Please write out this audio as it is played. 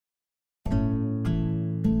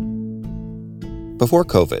Before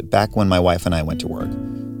COVID, back when my wife and I went to work,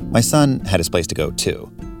 my son had his place to go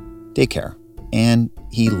too, daycare, and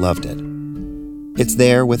he loved it. It's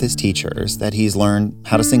there with his teachers that he's learned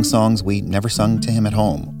how to sing songs we never sung to him at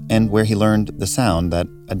home, and where he learned the sound that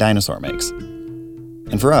a dinosaur makes.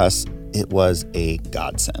 And for us, it was a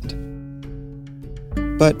godsend.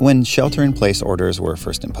 But when shelter-in-place orders were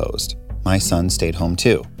first imposed, my son stayed home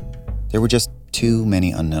too. There were just too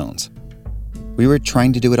many unknowns. We were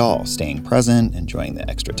trying to do it all, staying present, enjoying the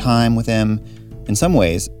extra time with him. In some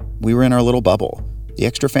ways, we were in our little bubble. The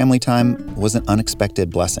extra family time was an unexpected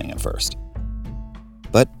blessing at first.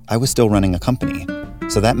 But I was still running a company,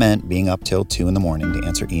 so that meant being up till 2 a.m. to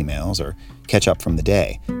answer emails or catch up from the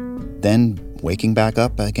day. Then waking back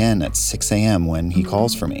up again at 6 a.m. when he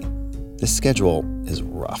calls for me. The schedule is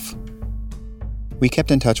rough. We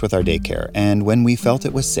kept in touch with our daycare, and when we felt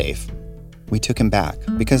it was safe, we took him back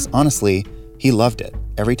because honestly, he loved it.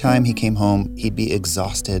 Every time he came home, he'd be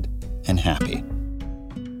exhausted and happy.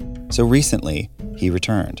 So recently, he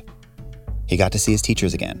returned. He got to see his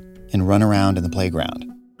teachers again and run around in the playground.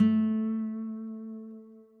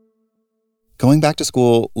 Going back to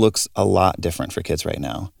school looks a lot different for kids right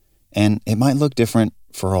now, and it might look different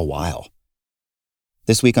for a while.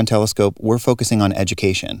 This week on Telescope, we're focusing on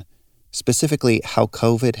education, specifically how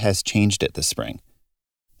COVID has changed it this spring,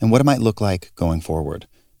 and what it might look like going forward.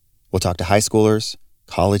 We'll talk to high schoolers,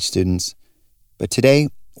 college students, but today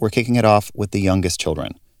we're kicking it off with the youngest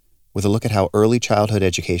children, with a look at how early childhood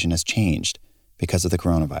education has changed because of the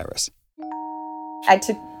coronavirus. I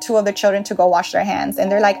took 2 of the children to go wash their hands, and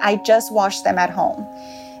they're like, I just washed them at home.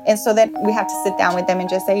 And so then we have to sit down with them and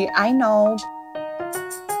just say, I know.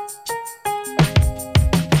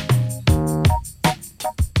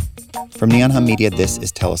 From Neon Hum Media, this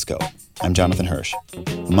is Telescope. I'm Jonathan Hirsch.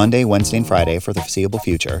 Monday, Wednesday, and Friday for the foreseeable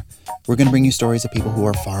future, we're going to bring you stories of people who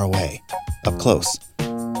are far away, up close,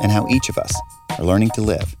 and how each of us are learning to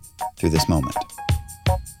live through this moment.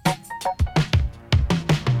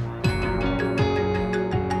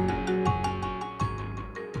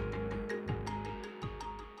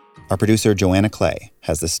 Our producer, Joanna Clay,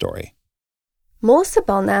 has this story. Melissa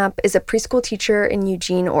Belknap is a preschool teacher in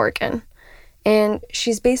Eugene, Oregon, and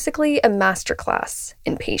she's basically a masterclass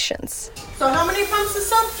in patience. So how many pumps of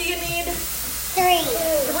soap do you need? 3.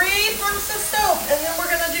 3 pumps of soap, and then we're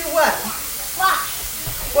gonna do what?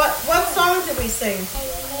 Wash. What song did we sing?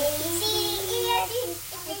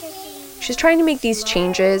 She's trying to make these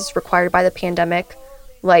changes required by the pandemic,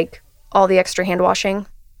 like all the extra hand washing,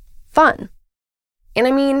 fun. And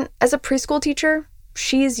I mean, as a preschool teacher,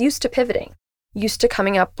 she's used to pivoting, used to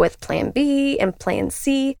coming up with plan B and plan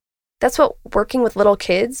C. That's what working with little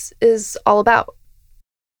kids is all about.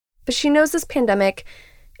 But she knows this pandemic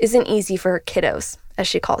isn't easy for her kiddos, as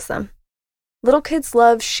she calls them. Little kids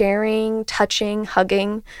love sharing, touching,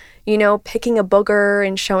 hugging, picking a booger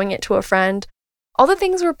and showing it to a friend. All the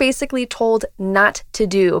things we're basically told not to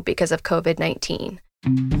do because of COVID-19.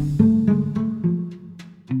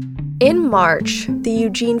 In March, the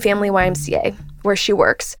Eugene Family YMCA, where she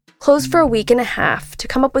works, closed for a week and a half to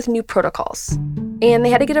come up with new protocols. And they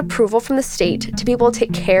had to get approval from the state to be able to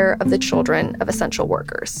take care of the children of essential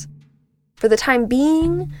workers. For the time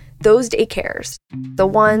being, those daycares, the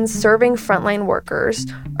ones serving frontline workers,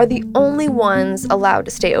 are the only ones allowed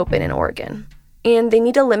to stay open in Oregon. And they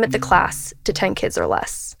need to limit the class to 10 kids or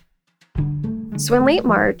less. So in late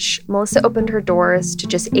March, Melissa opened her doors to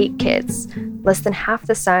just 8 kids, less than half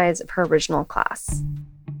the size of her original class.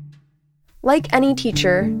 Like any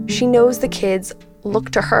teacher, she knows the kids look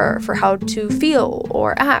to her for how to feel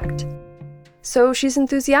or act. So she's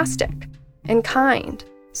enthusiastic and kind,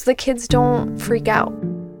 so the kids don't freak out.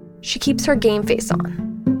 She keeps her game face on.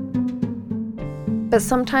 But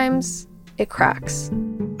sometimes it cracks.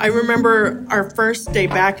 I remember our first day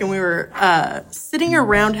back, and we were sitting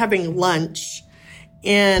around having lunch,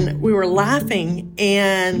 and we were laughing,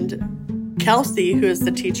 and Kelsey, who is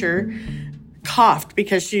the teacher, coughed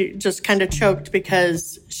because she just kind of choked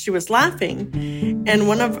because she was laughing. And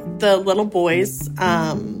one of the little boys,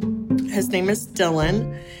 his name is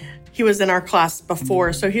Dylan, he was in our class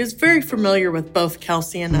before, so he was very familiar with both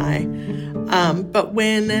Kelsey and I. But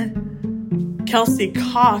when Kelsey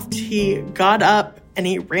coughed, he got up and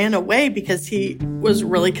he ran away because he was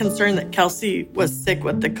really concerned that Kelsey was sick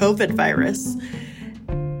with the COVID virus.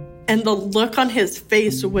 And the look on his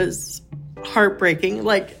face was heartbreaking.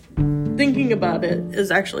 Like, thinking about it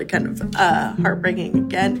is actually kind of heartbreaking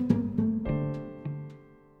again.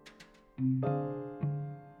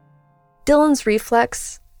 Dylan's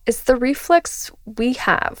reflex is the reflex we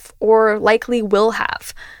have, or likely will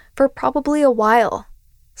have, for probably a while.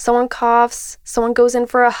 Someone coughs, someone goes in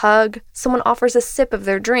for a hug, someone offers a sip of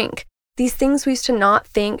their drink. These things we used to not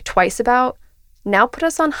think twice about now put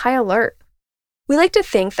us on high alert. We like to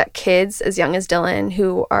think that kids as young as Dylan,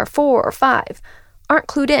 who are 4 or 5, aren't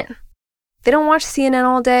clued in. They don't watch CNN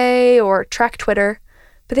all day or track Twitter,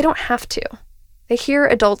 but they don't have to. They hear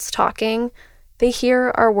adults talking. They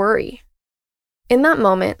hear our worry. In that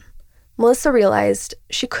moment, Melissa realized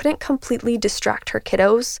she couldn't completely distract her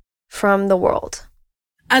kiddos from the world.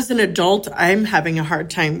 As an adult, I'm having a hard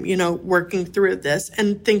time, working through this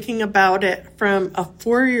and thinking about it from a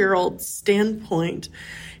 4-year-old standpoint.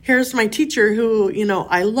 Here's my teacher who,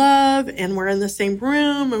 I love, and we're in the same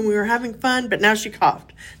room and we were having fun, but now she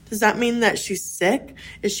coughed. Does that mean that she's sick?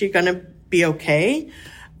 Is she going to be okay?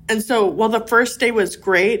 And so while the first day was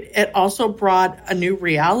great, it also brought a new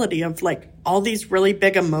reality of all these really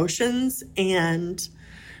big emotions and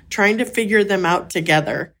trying to figure them out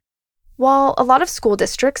together. While a lot of school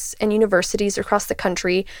districts and universities across the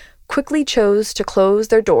country quickly chose to close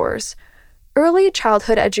their doors, early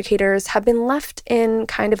childhood educators have been left in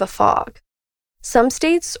kind of a fog. Some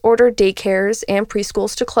states ordered daycares and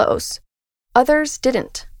preschools to close. Others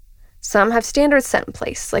didn't. Some have standards set in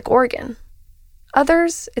place, like Oregon.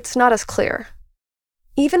 Others, it's not as clear.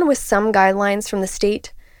 Even with some guidelines from the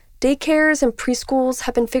state, daycares and preschools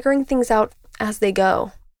have been figuring things out as they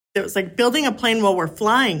go. It was like building a plane while we're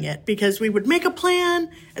flying it, because we would make a plan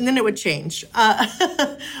and then it would change.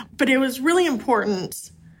 But it was really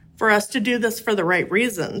important for us to do this for the right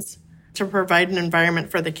reasons, to provide an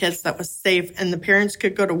environment for the kids that was safe and the parents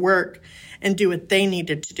could go to work and do what they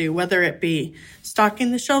needed to do, whether it be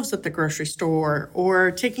stocking the shelves at the grocery store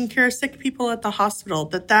or taking care of sick people at the hospital,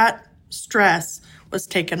 that stress was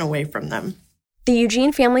taken away from them. The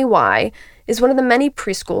Eugene Family Y is one of the many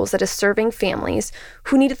preschools that is serving families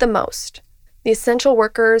who need it the most. The essential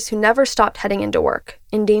workers who never stopped heading into work,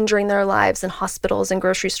 endangering their lives in hospitals and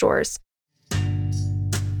grocery stores.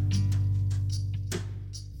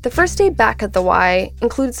 The first day back at the Y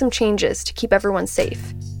included some changes to keep everyone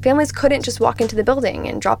safe. Families couldn't just walk into the building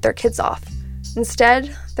and drop their kids off.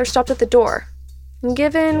 Instead, they're stopped at the door and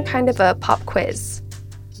given kind of a pop quiz.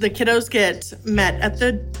 The kiddos get met at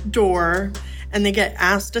the door and they get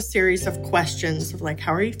asked a series of questions of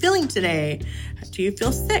how are you feeling today? Do you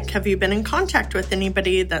feel sick? Have you been in contact with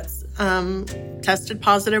anybody that's tested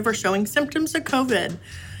positive or showing symptoms of COVID?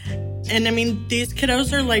 And these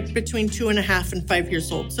kiddos are between 2.5 and 5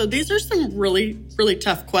 years old. So these are some really, really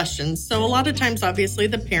tough questions. So a lot of times, obviously,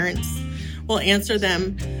 the parents will answer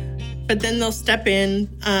them, but then they'll step in.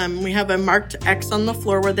 We have a marked X on the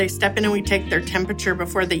floor where they step in and we take their temperature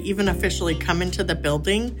before they even officially come into the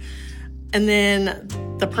building. And then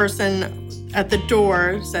the person at the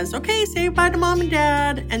door says, okay, say bye to mom and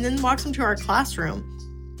dad, and then walks them to our classroom.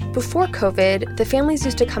 Before COVID, the families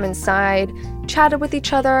used to come inside, chatted with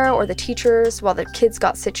each other or the teachers while the kids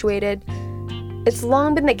got situated. It's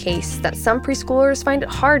long been the case that some preschoolers find it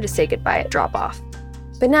hard to say goodbye at drop-off.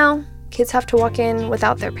 But now, kids have to walk in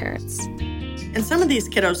without their parents. And some of these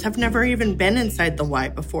kiddos have never even been inside the Y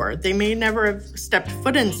before. They may never have stepped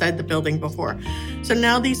foot inside the building before. So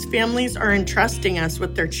now these families are entrusting us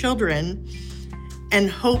with their children and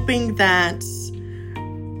hoping that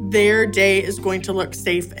their day is going to look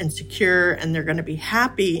safe and secure and they're going to be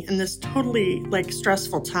happy in this totally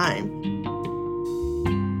stressful time.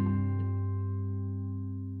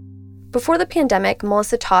 Before the pandemic,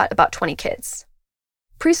 Melissa taught about 20 kids.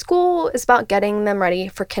 Preschool is about getting them ready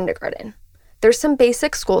for kindergarten. There's some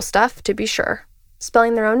basic school stuff, to be sure.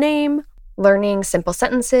 Spelling their own name, learning simple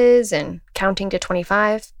sentences, and counting to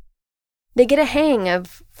 25. They get a hang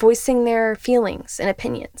of voicing their feelings and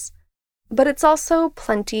opinions. But it's also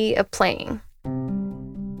plenty of playing.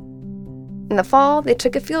 In the fall, they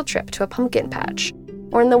took a field trip to a pumpkin patch.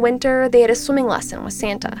 Or in the winter, they had a swimming lesson with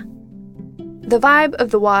Santa. The vibe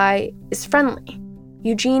of the Y is friendly.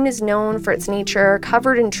 Eugene is known for its nature,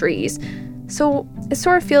 covered in trees, so it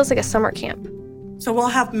sort of feels like a summer camp. So we'll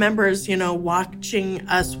have members, watching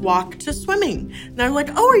us walk to swimming. And they're like,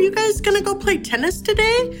 oh, are you guys going to go play tennis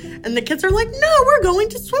today? And the kids are like, no, we're going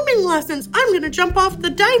to swimming lessons. I'm going to jump off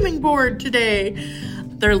the diving board today.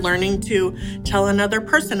 They're learning to tell another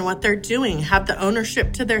person what they're doing, have the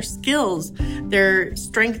ownership to their skills. They're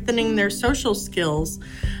strengthening their social skills.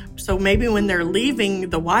 So maybe when they're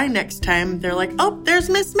leaving the Y next time, they're like, oh,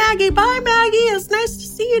 there's Miss Maggie. Bye, Maggie. It's nice to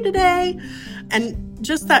see you today. And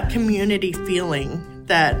just that community feeling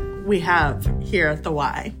that we have here at the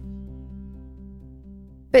Y.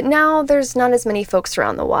 But now there's not as many folks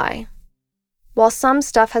around the Y. While some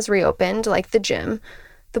stuff has reopened, like the gym,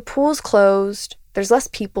 the pool's closed, there's less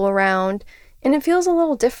people around, and it feels a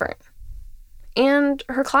little different. and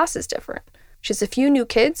her class is different. She has a few new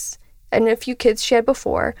kids and a few kids she had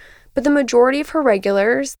before, but the majority of her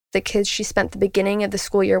regulars, the kids she spent the beginning of the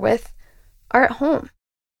school year with, are at home.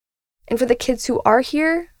 And for the kids who are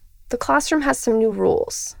here, the classroom has some new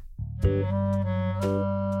rules.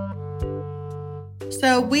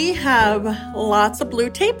 So we have lots of blue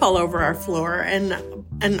tape all over our floor and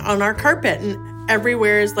on our carpet, and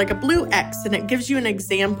everywhere is like a blue X, and it gives you an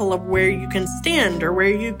example of where you can stand or where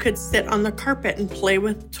you could sit on the carpet and play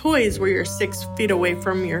with toys where you're 6 feet away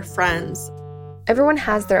from your friends. Everyone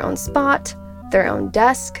has their own spot, their own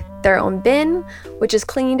desk, their own bin, which is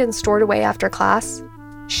cleaned and stored away after class.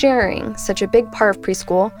 Sharing, such a big part of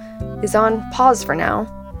preschool, is on pause for now.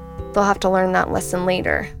 They'll have to learn that lesson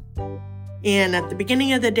later. And at the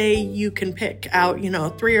beginning of the day, you can pick out,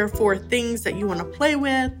 3 or 4 things that you want to play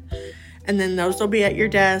with, and then those will be at your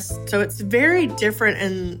desk. So it's very different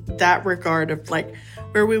in that regard of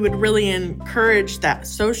where we would really encourage that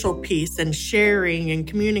social piece and sharing and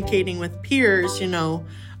communicating with peers,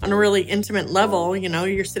 on a really intimate level.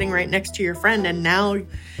 You're sitting right next to your friend, and now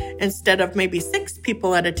instead of maybe 6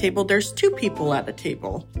 people at a table, there's 2 people at a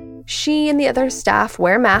table. She and the other staff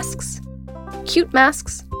wear masks, cute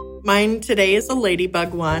masks. Mine today is a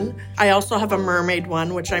ladybug one. I also have a mermaid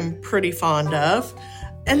one, which I'm pretty fond of.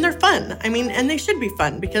 And they're fun. And they should be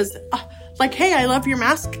fun because, hey, I love your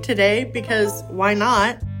mask today, because why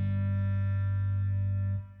not?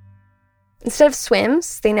 Instead of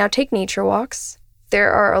swims, they now take nature walks.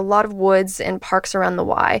 There are a lot of woods and parks around the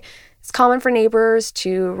Y. It's common for neighbors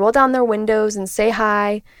to roll down their windows and say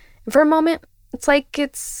hi. And for a moment, it's like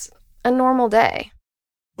it's a normal day.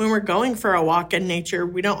 When we're going for a walk in nature,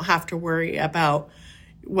 we don't have to worry about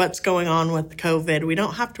what's going on with COVID. We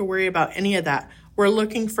don't have to worry about any of that. We're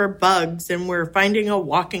looking for bugs, and we're finding a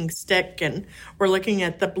walking stick, and we're looking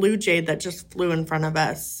at the blue jay that just flew in front of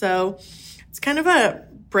us. So it's kind of a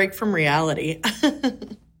break from reality.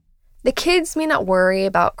 The kids may not worry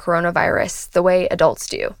about coronavirus the way adults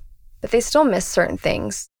do, but they still miss certain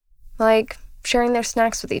things, like sharing their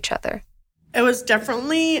snacks with each other. It was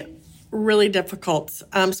definitely really difficult,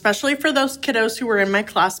 especially for those kiddos who were in my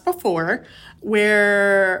class before,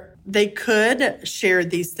 where they could share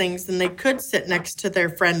these things and they could sit next to their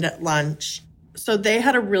friend at lunch. So they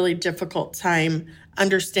had a really difficult time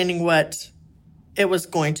understanding what it was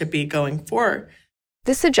going to be going forward.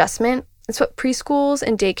 This adjustment is what preschools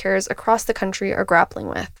and daycares across the country are grappling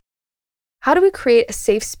with. How do we create a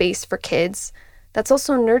safe space for kids that's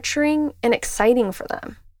also nurturing and exciting for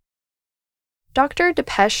them? Dr.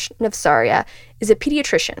 Dipesh Navsaria is a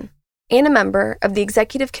pediatrician and a member of the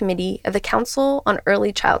executive committee of the Council on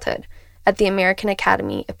Early Childhood at the American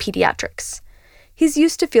Academy of Pediatrics. He's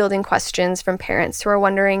used to fielding questions from parents who are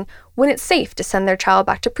wondering when it's safe to send their child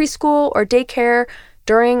back to preschool or daycare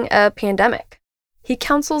during a pandemic. He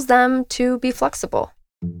counsels them to be flexible.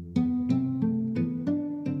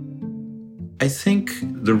 I think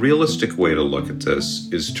the realistic way to look at this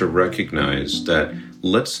is to recognize that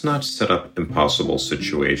let's not set up impossible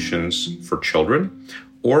situations for children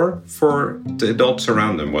or for the adults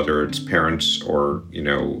around them, whether it's parents or,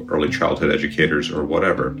 early childhood educators or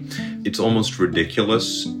whatever. It's almost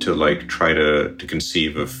ridiculous to try to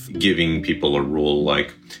conceive of giving people a rule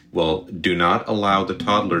like, well, do not allow the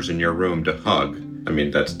toddlers in your room to hug.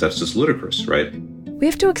 That's just ludicrous, right? We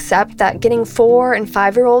have to accept that getting 4- and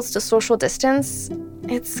 5-year-olds to social distance,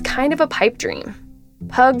 it's kind of a pipe dream.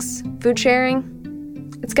 Hugs, food sharing,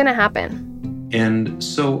 it's going to happen. And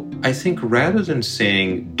so I think rather than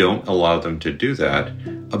saying don't allow them to do that,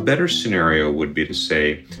 a better scenario would be to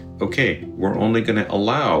say, okay, we're only going to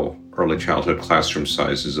allow early childhood classroom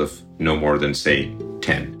sizes of no more than, say,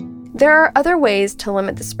 10. There are other ways to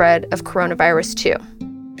limit the spread of coronavirus, too.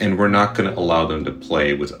 And we're not going to allow them to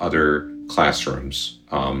play with other classrooms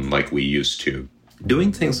like we used to.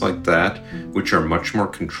 Doing things like that, which are much more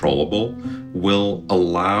controllable, will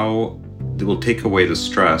take away the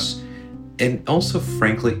stress. And also,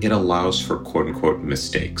 frankly, it allows for quote-unquote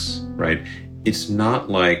mistakes, right? It's not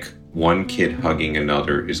like one kid hugging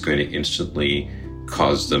another is going to instantly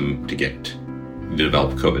cause them to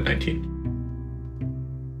develop COVID-19.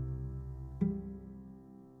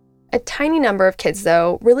 A tiny number of kids,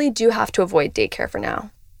 though, really do have to avoid daycare for now.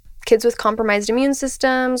 Kids with compromised immune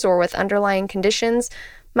systems or with underlying conditions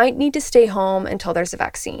might need to stay home until there's a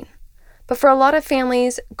vaccine. But for a lot of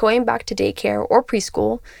families, going back to daycare or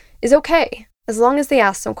preschool is okay, as long as they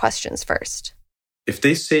ask some questions first. If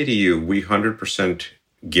they say to you, we 100%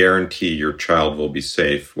 guarantee your child will be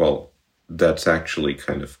safe, well, that's actually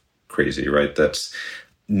kind of crazy, right?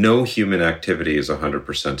 No human activity is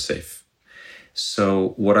 100% safe.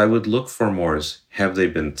 So what I would look for more is, have they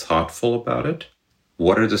been thoughtful about it?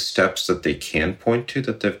 What are the steps that they can point to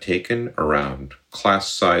that they've taken around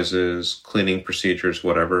class sizes, cleaning procedures,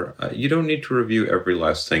 whatever? You don't need to review every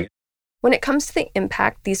last thing. When it comes to the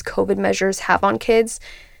impact these COVID measures have on kids,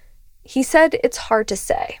 he said it's hard to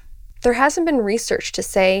say. There hasn't been research to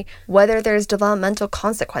say whether there's developmental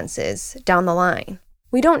consequences down the line.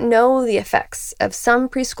 We don't know the effects of some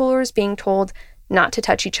preschoolers being told not to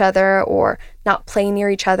touch each other or not play near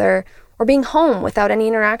each other or being home without any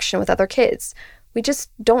interaction with other kids. We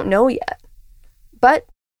just don't know yet. But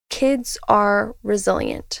kids are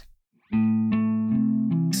resilient.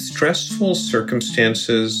 Stressful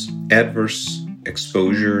circumstances, adverse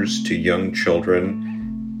exposures to young children,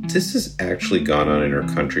 this has actually gone on in our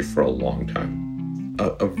country for a long time,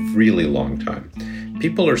 a really long time.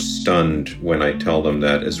 People are stunned when I tell them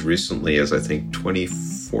that as recently as, I think,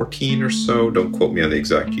 2014 or so, don't quote me on the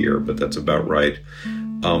exact year, but that's about right,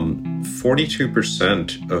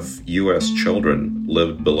 42% of U.S. children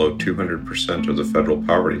lived below 200% of the federal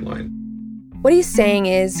poverty line. What he's saying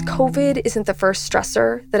is COVID isn't the first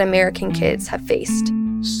stressor that American kids have faced.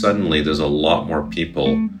 Suddenly, there's a lot more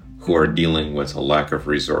people who are dealing with a lack of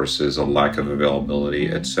resources, a lack of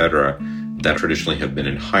availability, etc., that traditionally have been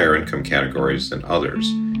in higher income categories than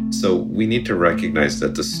others. So we need to recognize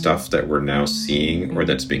that the stuff that we're now seeing or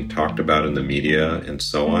that's being talked about in the media and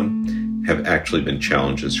so on have actually been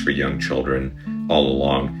challenges for young children all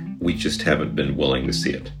along. We just haven't been willing to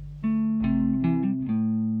see it.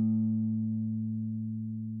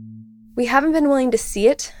 We haven't been willing to see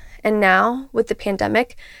it, and now, with the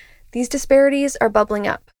pandemic, these disparities are bubbling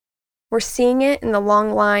up. We're seeing it in the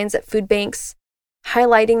long lines at food banks,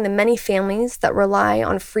 highlighting the many families that rely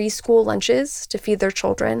on free school lunches to feed their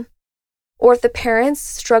children, or the parents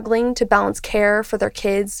struggling to balance care for their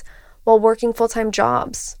kids while working full-time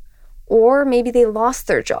jobs, or maybe they lost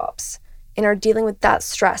their jobs and are dealing with that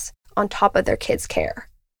stress on top of their kids' care.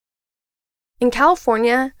 In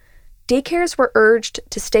California, daycares were urged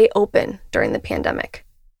to stay open during the pandemic.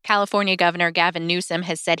 California Governor Gavin Newsom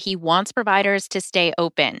has said he wants providers to stay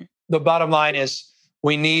open. The bottom line is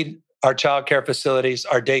we need our child care facilities,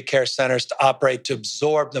 our daycare centers to operate to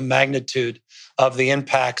absorb the magnitude of the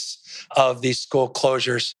impacts of these school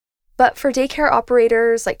closures. But for daycare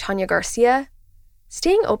operators like Tanya Garcia,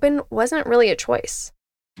 staying open wasn't really a choice.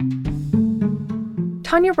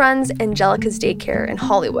 Tanya runs Angelica's Daycare in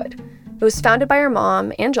Hollywood. It was founded by her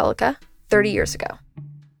mom, Angelica, 30 years ago.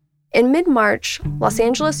 In mid-March, Los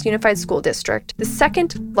Angeles Unified School District, the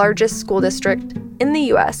second largest school district in the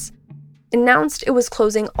U.S., announced it was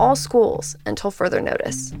closing all schools until further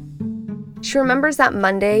notice. She remembers that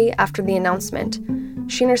Monday after the announcement,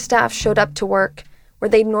 she and her staff showed up to work where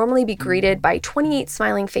they'd normally be greeted by 28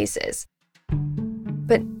 smiling faces.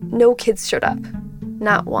 But no kids showed up,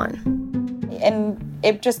 not one. And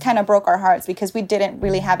it just kind of broke our hearts because we didn't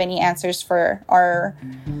really have any answers for our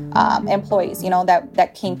employees,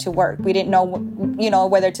 that came to work. We didn't know,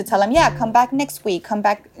 whether to tell them, yeah, come back next week, come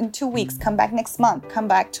back in 2 weeks, come back next month, come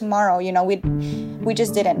back tomorrow. We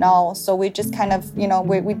just didn't know. So we just kind of,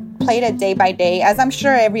 we played it day by day, as I'm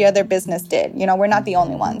sure every other business did. We're not the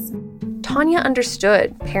only ones. Tanya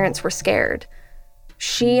understood parents were scared.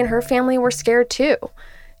 She and her family were scared too,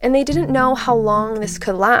 and they didn't know how long this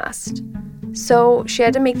could last. So she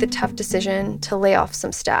had to make the tough decision to lay off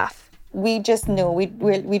some staff. We just knew.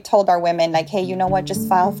 We told our women, like, hey, you know what, just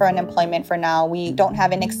file for unemployment for now. We don't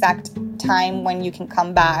have an exact time when you can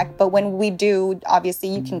come back, but when we do, obviously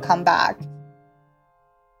you can come back.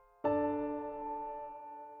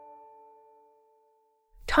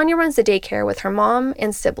 Tanya runs the daycare with her mom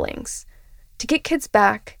and siblings. To get kids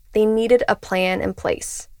back, they needed a plan in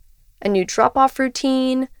place. A new drop-off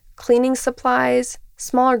routine, cleaning supplies,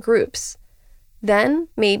 smaller groups. Then,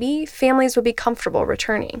 maybe, families would be comfortable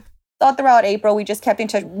returning. All throughout April, we just kept in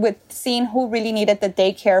touch with seeing who really needed the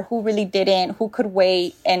daycare, who really didn't, who could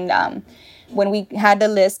wait. And when we had the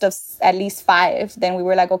list of at least 5, then we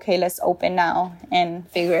were like, okay, let's open now and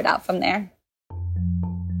figure it out from there.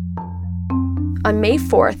 On May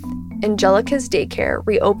 4th, Angelica's Daycare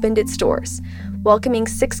reopened its doors, welcoming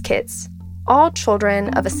 6 kids, all children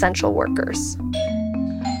of essential workers.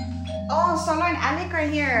 Oh, Solo and Alec are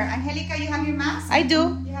here. Angelica, you have your mask? I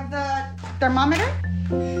do. You have the thermometer?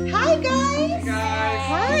 Hi, guys. Hey, guys.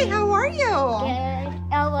 Hi, how are you? Good.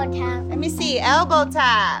 Elbow tap. Let me see. Elbow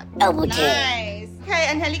tap. Elbow tap. Nice. Okay,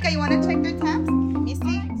 Angelica, you want to check their temps? Let me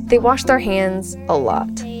see. They wash their hands a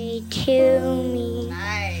lot. They kill me.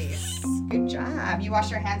 Nice. Good job. You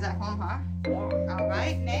wash your hands at home, huh? Yeah. All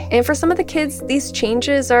right, next. And for some of the kids, these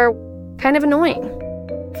changes are kind of annoying.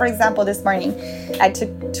 For example, this morning, I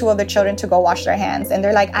took two of the children to go wash their hands. And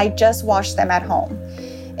they're like, I just washed them at home.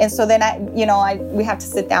 And so then we have to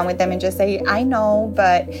sit down with them and just say, I know,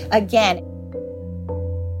 but again.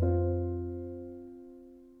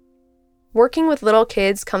 Working with little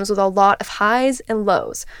kids comes with a lot of highs and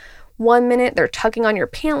lows. One minute, they're tugging on your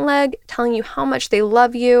pant leg, telling you how much they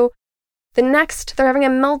love you. The next, they're having a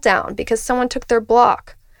meltdown because someone took their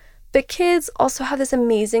block. But kids also have this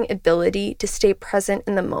amazing ability to stay present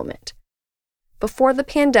in the moment. Before the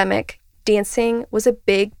pandemic, dancing was a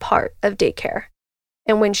big part of daycare.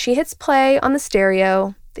 And when she hits play on the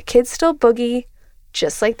stereo, the kids still boogie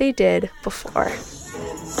just like they did before.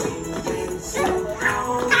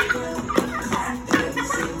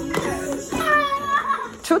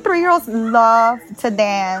 2 3-year-olds love to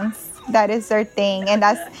dance. That is their thing. And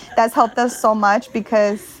that's helped us so much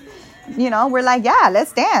because, we're like, yeah,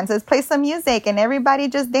 let's dance. Let's play some music and everybody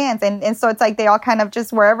just dance. And so it's like they all kind of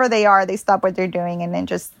just wherever they are, they stop what they're doing and then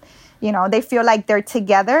just, they feel like they're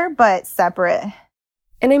together but separate.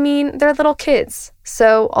 And I mean, they're little kids.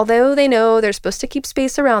 So although they know they're supposed to keep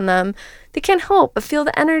space around them, they can't help but feel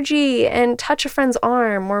the energy and touch a friend's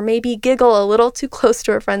arm or maybe giggle a little too close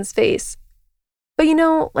to a friend's face. But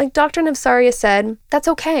like Dr. Navsaria said, that's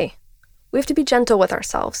okay. We have to be gentle with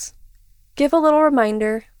ourselves. Give a little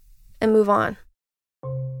reminder and move on.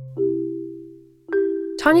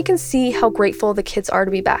 Tanya can see how grateful the kids are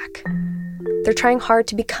to be back. They're trying hard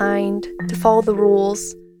to be kind, to follow the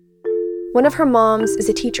rules. One of her moms is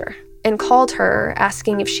a teacher and called her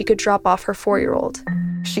asking if she could drop off her 4-year-old.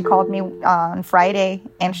 She called me on Friday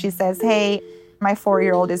and she says, hey, my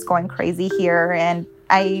 4-year-old is going crazy here and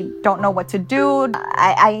I don't know what to do.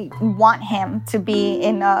 I want him to be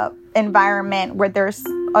in an environment where there's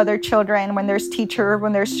other children, when there's teacher,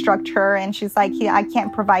 when there's structure. And she's like, I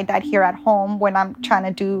can't provide that here at home when I'm trying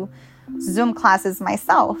to do Zoom classes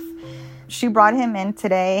myself. She brought him in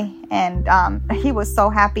today and he was so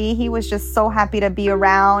happy. He was just so happy to be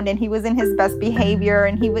around and he was in his best behavior.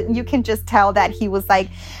 And you can just tell that he was like,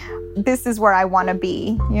 this is where I want to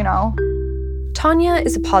be, Tanya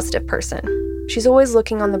is a positive person. She's always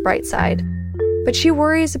looking on the bright side. But she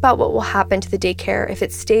worries about what will happen to the daycare if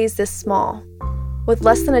it stays this small. With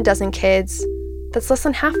less than a dozen kids, that's less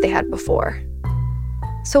than half they had before.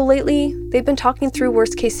 So lately, they've been talking through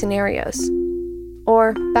worst-case scenarios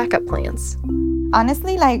or backup plans.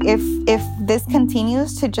 Honestly, like if this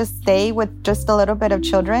continues to just stay with just a little bit of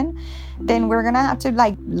children, then we're gonna have to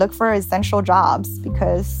look for essential jobs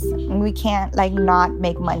because we can't not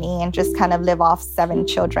make money and just kind of live off 7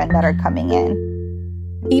 children that are coming in.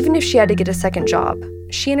 Even if she had to get a second job,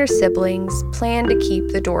 she and her siblings plan to keep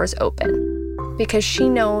the doors open because she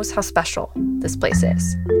knows how special this place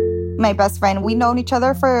is. My best friend, we've known each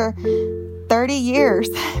other for 30 years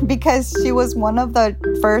because she was one of the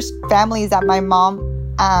first families that my mom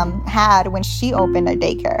had when she opened a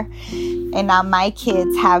daycare. And now my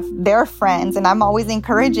kids have their friends and I'm always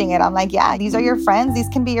encouraging it. I'm like, yeah, these are your friends. These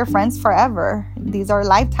can be your friends forever. These are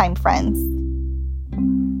lifetime friends.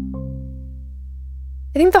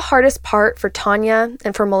 I think the hardest part for Tanya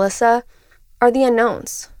and for Melissa are the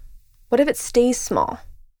unknowns. What if it stays small?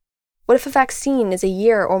 What if a vaccine is a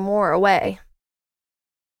year or more away?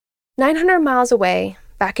 900 miles away,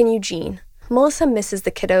 back in Eugene, Melissa misses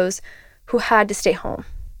the kiddos who had to stay home.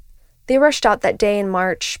 They rushed out that day in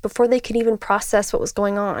March before they could even process what was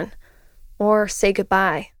going on or say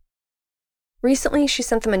goodbye. Recently, she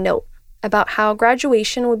sent them a note about how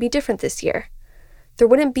graduation would be different this year. There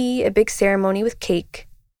wouldn't be a big ceremony with cake.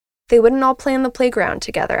 They wouldn't all play on the playground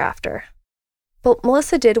together after. But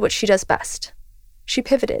Melissa did what she does best. She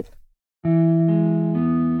pivoted.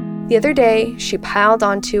 The other day, she piled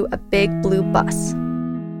onto a big blue bus.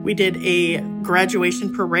 We did a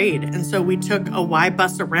graduation parade, and so we took a Y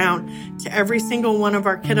bus around to every single one of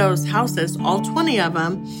our kiddos' houses, all 20 of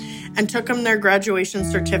them, and took them their graduation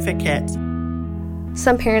certificate.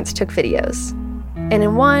 Some parents took videos. And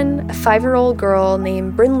in one, a 5-year-old girl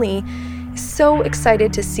named Brinley is so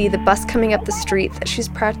excited to see the bus coming up the street that she's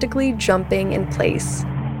practically jumping in place.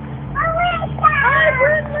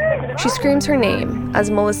 She screams her name as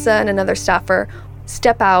Melissa and another staffer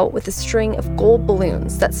step out with a string of gold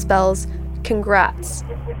balloons that spells congrats.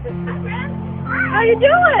 How you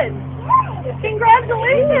doing?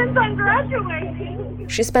 Congratulations on graduating.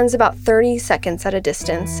 She spends about 30 seconds at a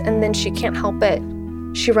distance and then she can't help it.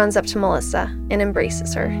 She runs up to Melissa and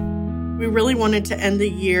embraces her. We really wanted to end the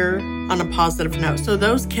year on a positive note. So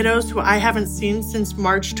those kiddos who I haven't seen since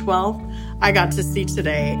March 12th, I got to see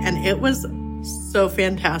today, and it was so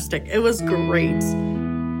fantastic. It was great.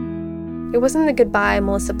 It wasn't the goodbye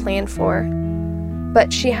Melissa planned for,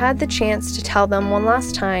 but she had the chance to tell them one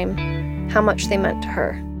last time how much they meant to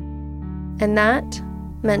her. And that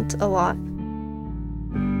meant a lot.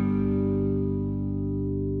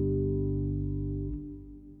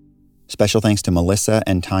 Special thanks to Melissa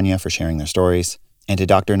and Tanya for sharing their stories, and to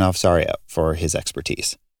Dr. Navsaria for his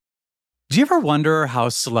expertise. Do you ever wonder how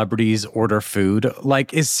celebrities order food?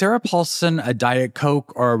 Like, is Sarah Paulson a Diet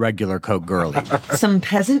Coke or a regular Coke girlie? Some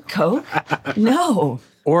peasant Coke? No.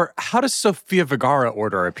 Or how does Sofia Vergara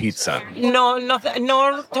order a pizza? No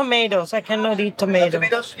tomatoes. I cannot eat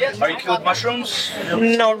tomatoes. Are you cool with mushrooms?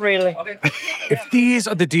 Not really. If these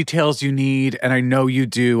are the details you need, and I know you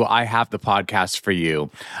do, I have the podcast for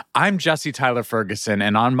you. I'm Jesse Tyler Ferguson,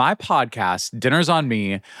 and on my podcast, Dinners on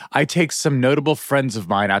Me, I take some notable friends of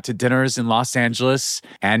mine out to dinners in Los Angeles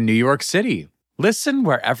and New York City. Listen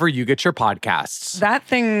wherever you get your podcasts. That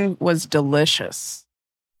thing was delicious.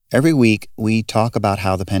 Every week, we talk about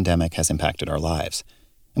how the pandemic has impacted our lives.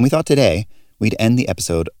 And we thought today we'd end the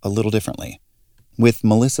episode a little differently, with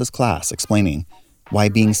Melissa's class explaining why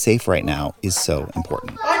being safe right now is so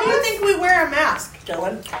important. Why do you think we wear a mask,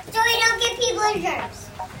 Dylan? So we don't get people germs.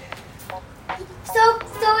 So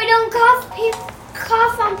we don't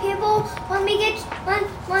cough on people when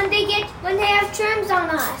they have germs on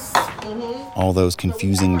us. All those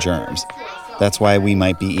confusing germs. That's why we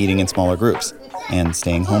might be eating in smaller groups and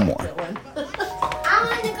staying home more. I want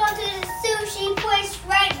to go to the sushi place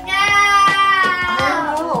right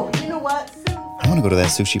now. Oh, you know what? I want to go to that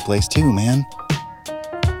sushi place too, man.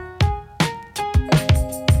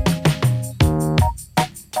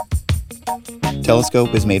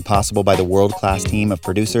 Telescope is made possible by the world-class team of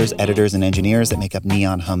producers, editors, and engineers that make up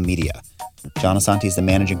Neon Hum Media. John Asante is the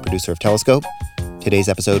managing producer of Telescope. Today's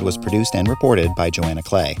episode was produced and reported by Joanna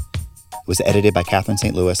Clay. It was edited by Catherine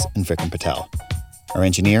St. Louis and Vikram Patel. Our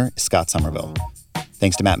engineer is Scott Somerville.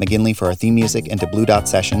 Thanks to Matt McGinley for our theme music and to Blue Dot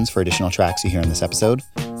Sessions for additional tracks you hear in this episode.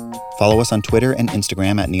 Follow us on Twitter and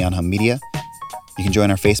Instagram at Neon Hum Media. You can join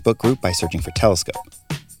our Facebook group by searching for Telescope.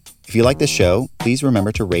 If you like this show, please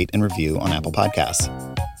remember to rate and review on Apple Podcasts.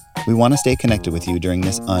 We want to stay connected with you during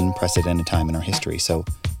this unprecedented time in our history, so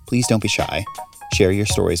please don't be shy. Share your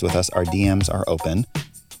stories with us. Our DMs are open.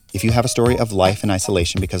 If you have a story of life in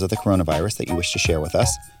isolation because of the coronavirus that you wish to share with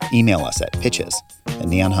us, email us at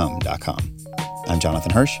pitches@neonhum.com. I'm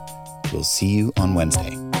Jonathan Hirsch. We'll see you on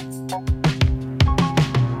Wednesday.